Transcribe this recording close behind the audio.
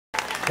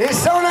It's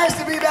so nice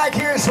to be back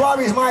here in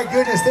Swabbies. My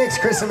goodness, thanks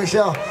Chris and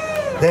Michelle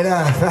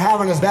for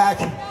having us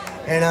back.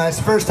 And it's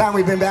the first time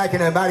we've been back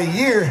in about a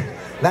year.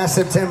 Last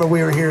September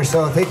we were here,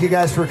 so thank you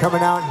guys for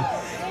coming out.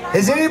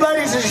 Is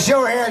anybody, just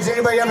show of hands,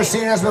 anybody ever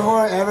seen us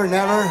before? Ever?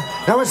 Never?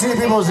 No one seen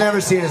people who's never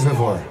seen us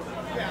before.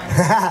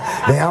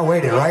 They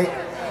outweighted,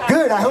 right?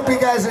 Good, I hope you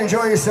guys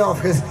enjoy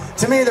yourself, because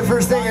to me the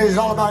first thing is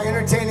all about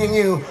entertaining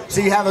you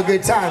so you have a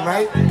good time,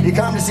 right? You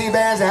come to see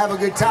bands that have a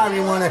good time,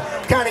 you want to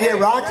kind of get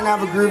rocked and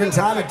have a grooving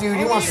time, but dude,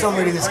 you want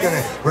somebody that's going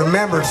to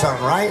remember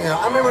something, right? You know,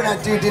 I remember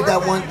that dude did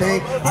that one thing,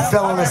 he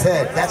fell on his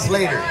head. That's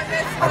later,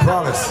 I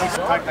promise.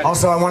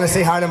 Also, I want to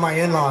say hi to my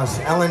in-laws.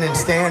 Ellen and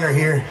Stan are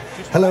here.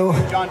 Hello.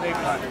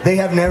 They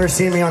have never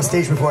seen me on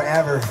stage before,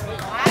 ever.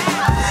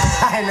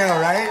 I know,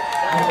 right?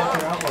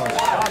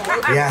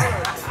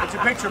 Yeah.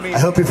 I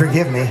hope you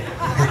forgive me.